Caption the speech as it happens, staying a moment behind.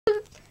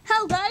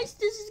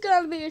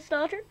gonna be a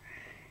starter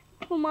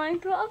for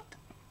Minecraft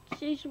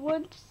Season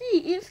 1 to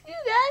see if you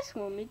guys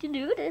want me to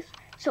do this.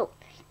 So,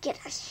 get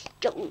a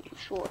stone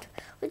sword,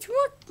 which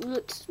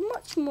looks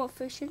much more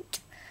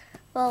efficient.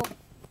 Well,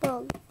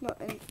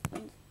 not in a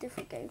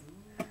different game.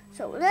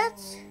 So,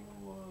 let's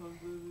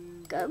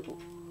go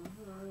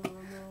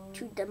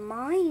to the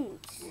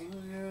mines,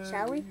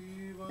 shall we?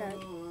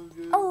 No.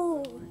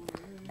 Oh,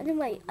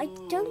 anyway, I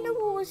don't know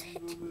what was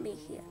hitting me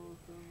here.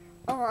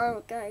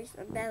 Oh, guys,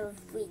 I'm never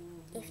free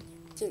if you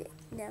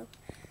didn't know.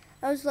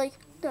 I was like,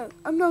 no,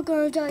 I'm not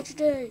gonna die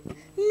today.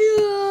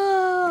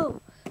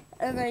 No!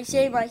 And I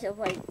saved myself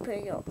by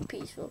putting it on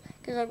peaceful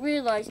because I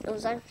realized it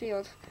was actually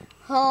on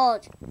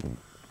hard.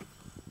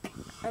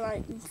 And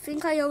I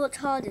think I know what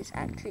hard is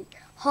actually.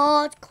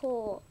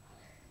 Hardcore.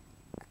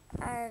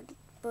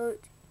 But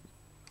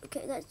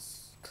okay,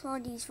 let's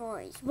climb these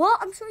vines.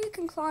 What? I'm sure you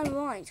can climb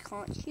vines,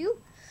 can't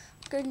you?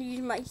 I'm going to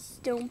use my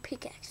stone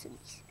pickaxe on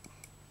these.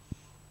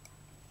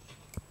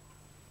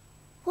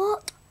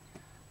 What?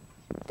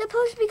 They're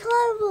supposed to be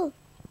climbable.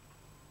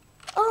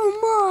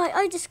 Oh my,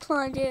 I just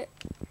climbed it.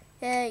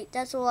 Hey,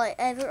 that's all I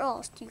ever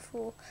asked you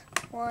for.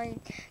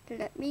 Trying to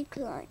let me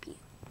climb you.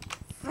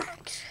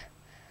 Thanks.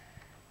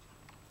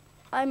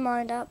 I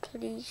mined that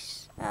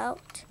police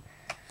out.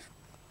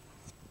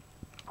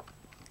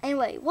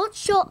 Anyway, what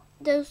shot?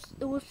 There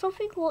was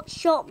something what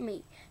shot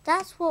me.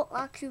 That's what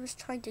actually was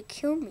trying to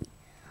kill me.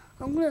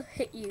 I'm gonna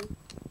hit you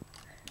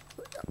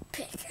with a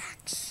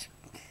pickaxe.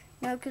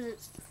 No, because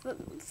it's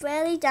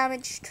fairly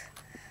damaged.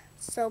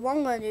 So what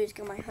I'm gonna do is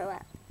get my hoe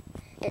out.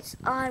 It's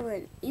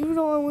iron. Even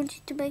though I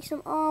wanted to make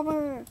some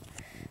armor,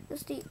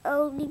 it's the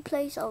only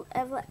place I'll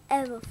ever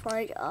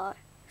find iron.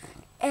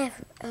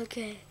 Ever.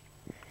 Okay.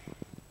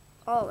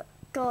 Oh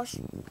gosh.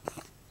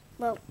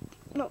 Well,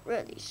 not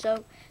really.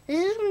 So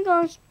this is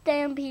gonna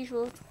stay on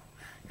peaceful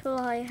till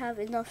I have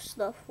enough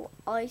stuff. What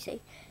I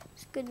say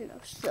is good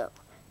enough. So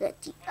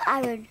let the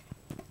iron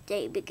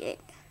day begin.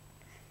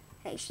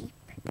 Hey sheep.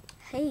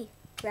 Hey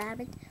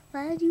rabbit.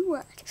 What do you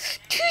want?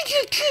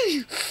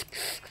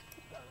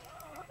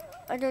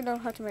 I don't know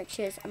how to make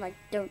shears, and I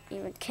don't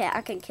even care.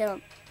 I can kill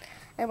him.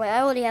 Anyway,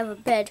 I already have a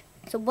bed,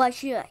 so why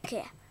should I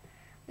care?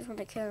 I just want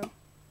to kill him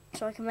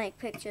so I can make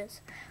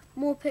pictures.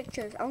 More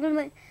pictures. I'm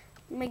gonna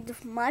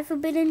make my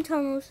forbidden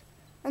tunnels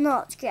an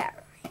art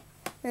gallery.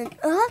 An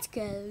art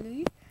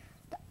gallery.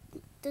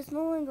 There's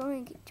no one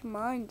going to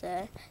mine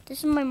there. This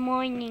is my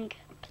mining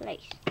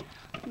place.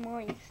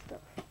 Mining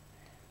stuff.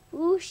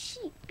 Ooh,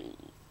 sheepy.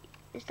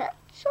 Is that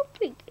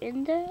something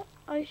in there?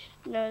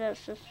 No,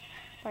 that's just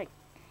like.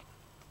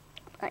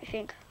 I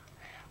think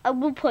I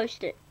will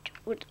post it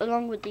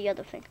along with the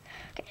other thing.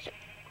 Okay, so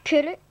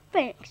killer,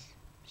 thanks,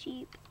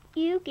 sheep.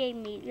 You gave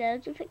me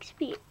loads of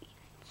experience.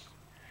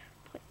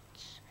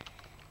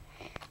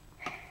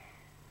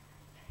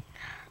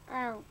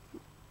 Oh,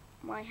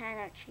 my hand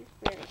actually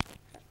really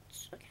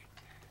hurts. Okay.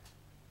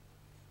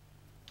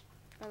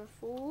 I'm a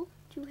fool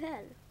to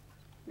hell.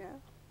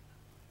 No.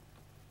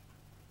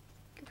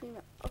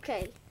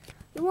 Okay.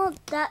 You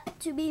want that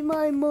to be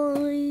my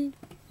mind?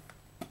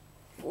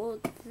 Or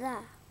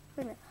that?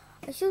 Wait a minute.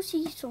 I still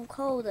see some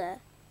coal there.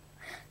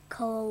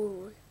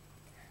 Coal.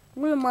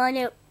 I'm gonna mine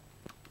it.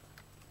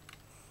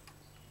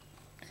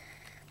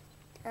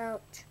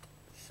 Ouch.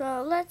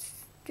 So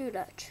let's do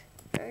that.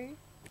 Okay.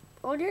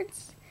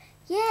 Audience?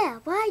 Yeah,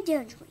 why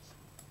don't we?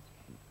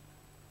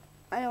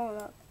 I don't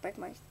wanna break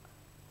my.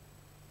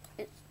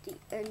 It's the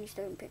only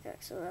stone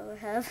pickaxe I'll ever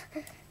have.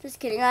 Just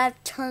kidding. I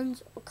have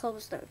tons of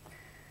cobblestone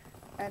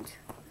and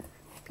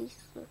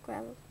pieces of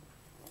gravel.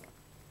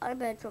 I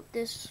better drop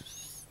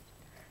this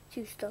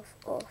two stuff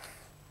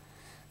off.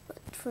 But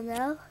for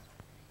now,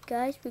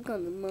 guys, we're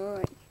gonna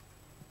mine.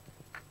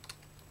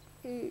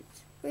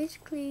 It's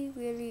basically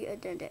really a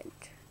dead end.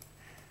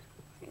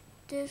 Like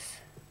this.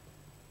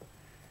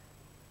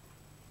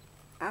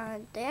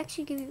 And they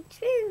actually give you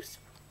experience.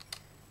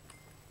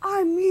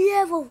 I'm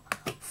level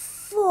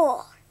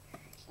 4.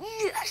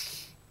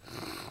 Yes!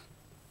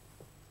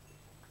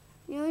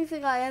 The only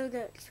thing I ever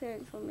get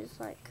experience from is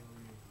like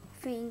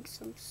freeing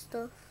some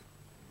stuff.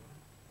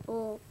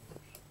 Or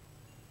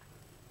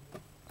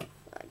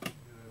like,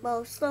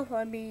 well, stuff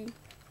I mean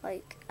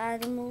like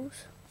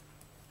animals.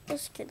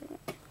 Just kidding.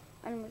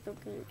 Animals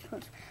don't get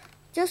experience.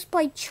 Just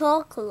by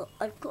charcoal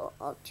I've got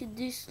up to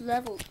this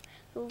level.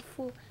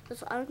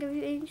 So I don't give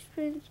you any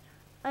experience.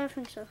 I don't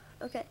think so.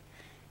 Okay.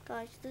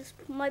 Guys, this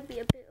might be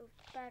a bit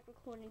of bad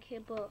recording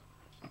here, but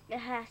it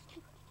has to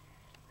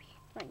be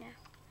right now.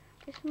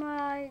 This is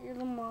my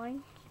little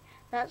mine.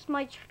 That's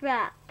my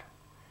trap.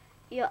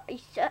 Yeah, I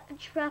set a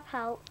trap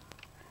out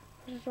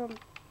for some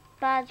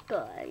bad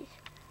guys.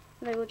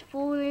 And they would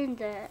fall in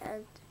there,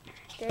 and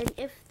then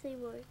if they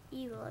were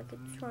evil, I could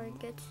try and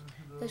get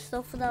the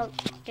stuff without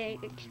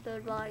getting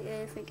exploded by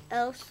anything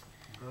else.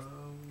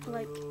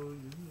 Like,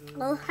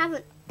 I'll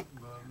have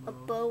a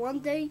bow one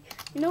day.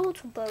 You know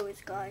what a bow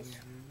is, guys?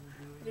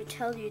 I can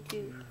tell you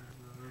too.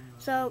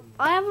 So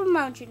I have a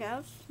mountain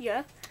house,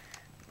 yeah,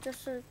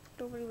 just so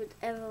nobody would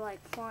ever like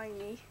find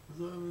me.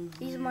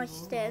 These are my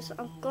stairs.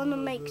 I'm gonna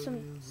make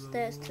some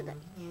stairs today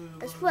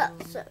as well,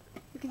 so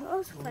you can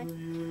also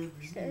find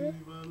stairs.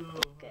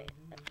 Okay,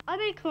 I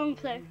make one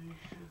player.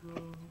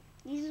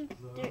 These are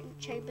different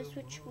chambers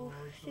which will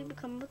soon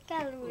become a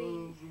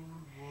gallery.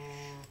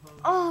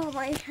 Oh,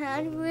 my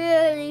hand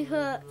really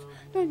hurts.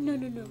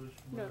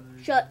 No.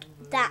 Shut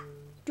that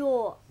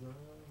door.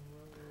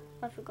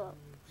 I forgot.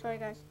 Sorry,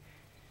 guys.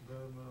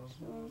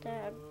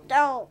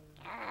 No.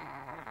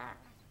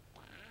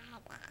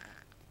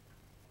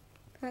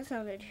 That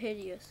sounded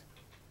hideous.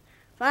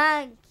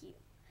 Thank you.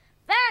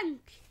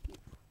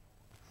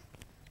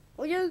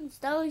 Audience,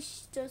 that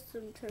was just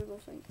some terrible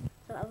thing.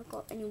 So I haven't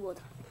got any wood.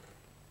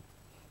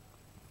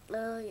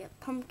 Yeah,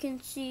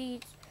 pumpkin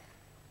seeds.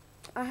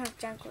 I have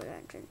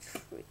jack-o'-lantern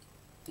tree,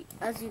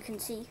 as you can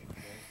see.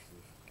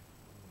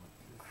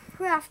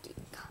 Crafting.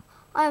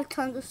 I have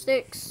tons of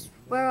sticks.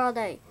 Where are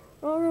they?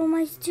 Where are all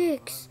my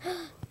sticks?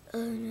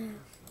 Oh no.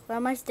 Where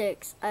are my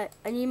sticks? I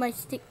need my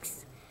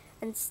sticks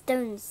and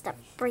stones that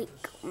break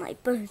my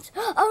bones.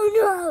 Oh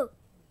no!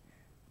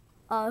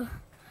 Oh,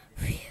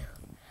 phew.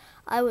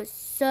 I was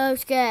so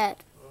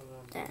scared.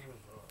 There.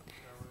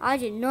 I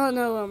did not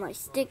know where my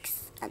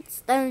sticks and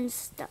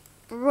stones that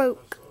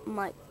broke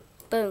my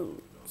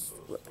bones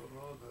were.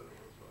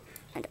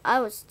 And I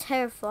was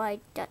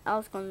terrified that I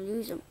was going to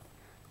lose them.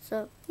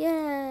 So,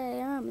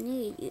 yay, I'm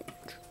an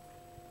idiot.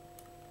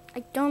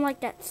 I don't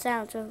like that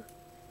sound, so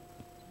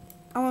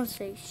I want to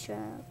say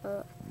sure,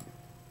 but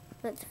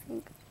let's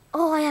think.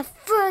 Oh, I have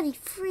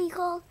 33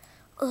 gold.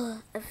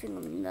 I think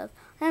I'm enough.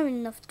 I have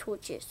enough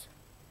torches.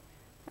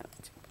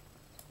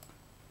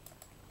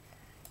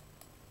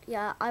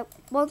 Yeah, I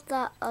want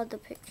that other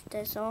picture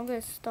there, so I'm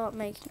going to start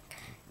making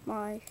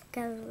my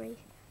gallery.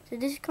 So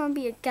this is going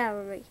to be a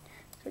gallery.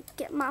 So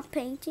get my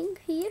painting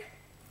here.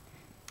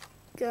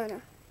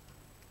 And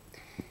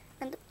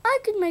I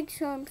could make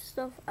some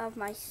stuff out of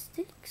my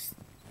sticks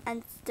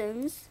and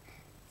stones.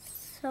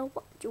 So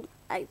what do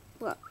I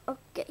want?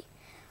 Okay,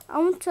 I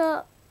want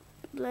to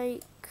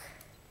like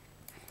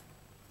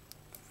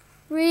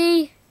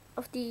 3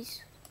 of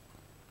these.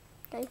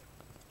 Okay.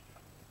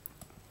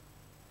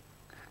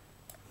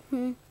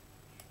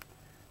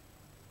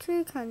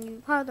 Two, can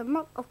you pile them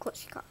up? Of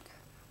course you can't.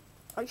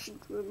 I should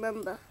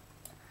remember.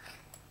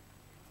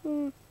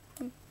 I'm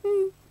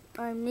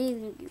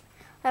leaving you.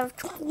 I have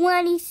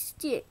 20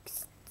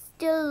 sticks.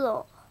 Still a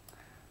lot.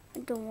 I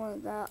don't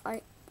want that.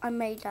 I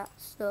made that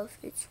stuff.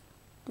 It's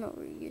not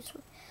really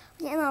useful.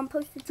 Yeah, I'm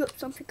supposed to drop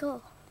something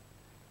off.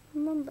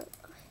 Remember.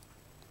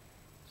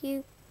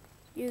 You're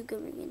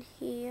going in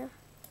here.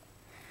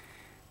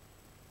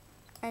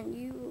 And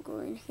you will go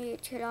in here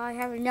till I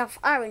have enough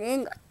iron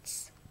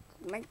ingots.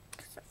 Make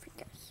something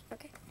else.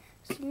 Okay.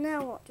 So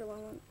now what do I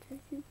want to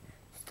do?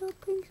 Start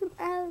putting some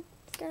out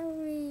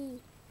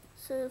gallery.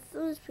 So the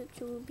first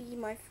picture will be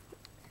not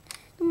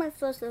my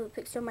first ever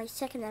picture, my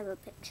second ever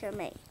picture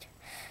made.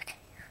 Okay.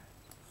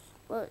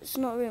 Well, it's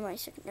not really my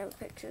second ever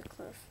picture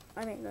because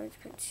I made loads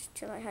of pictures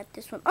till I had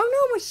this one. Oh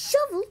no, my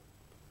shovel!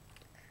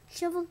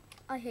 Shovel,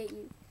 I hate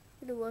you.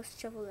 You're the worst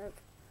shovel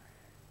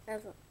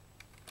ever.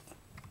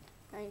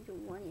 I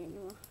don't want it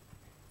anymore.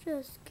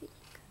 Just kidding.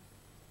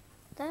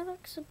 That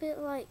looks a bit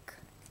like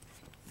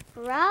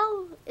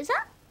Is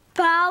that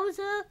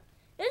Bowser?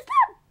 Is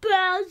that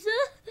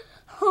Bowser?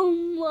 Oh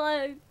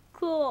my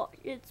god,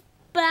 it's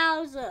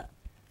Bowser.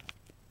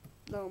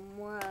 The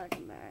mad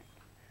man.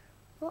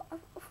 What?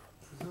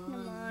 Never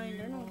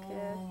mind, I don't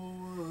care.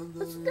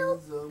 It's still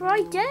a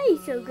bright day,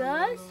 so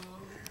guys.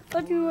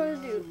 What do you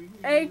want to do?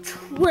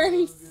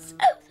 8:27.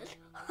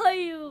 Are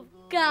you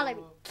gotta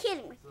be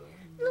kidding me?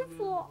 Look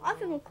for, I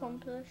think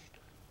accomplished.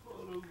 I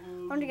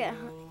want to get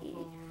eat.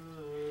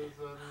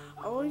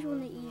 I always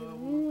want to eat. I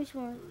always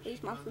want to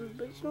eat my food,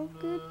 but it's not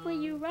good for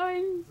you,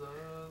 Ryan.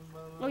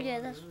 Oh yeah,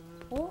 that's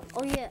what?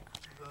 Oh yeah.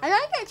 I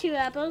like that 2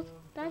 apples.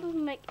 That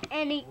doesn't make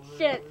any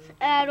sense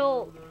at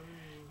all.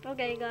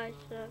 Okay, guys.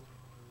 So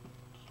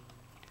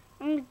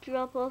I'm gonna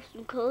drop off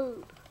some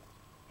coal.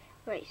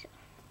 Right. So.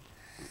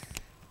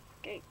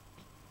 Okay.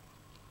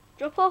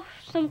 Drop off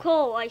some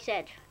coal. I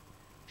said.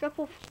 Drop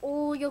off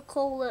all your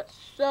coal. That's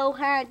so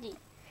handy.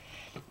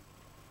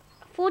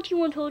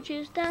 41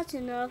 torches, that's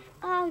enough.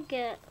 I'll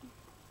get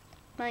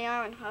my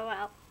iron hoe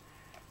out.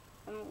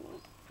 I'm going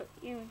to put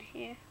you in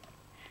here.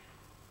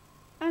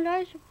 And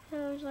I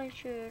suppose I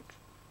should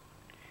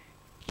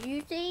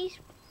use these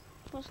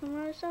for some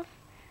other stuff.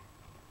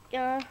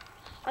 Yeah,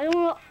 I don't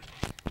want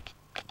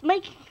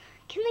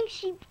killing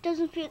sheep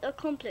doesn't feel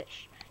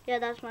accomplished. Yeah,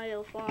 that's my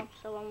little farm,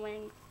 so I'm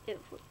waiting it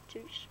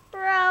to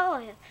sprout.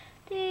 I have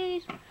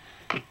these.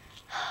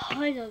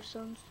 I love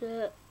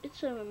sunset. It's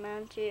so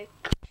romantic.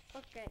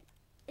 Okay.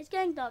 It's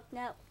getting dark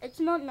now. It's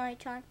not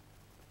nighttime.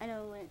 I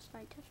know when it's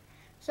nighttime.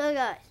 So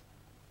guys,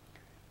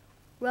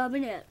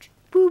 Robin out.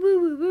 Boo boo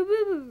boo boo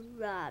boo boo.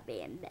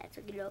 Robin, that's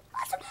a good.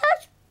 Awesome.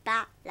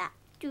 Ba la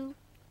do.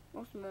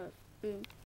 Awesome. Boom.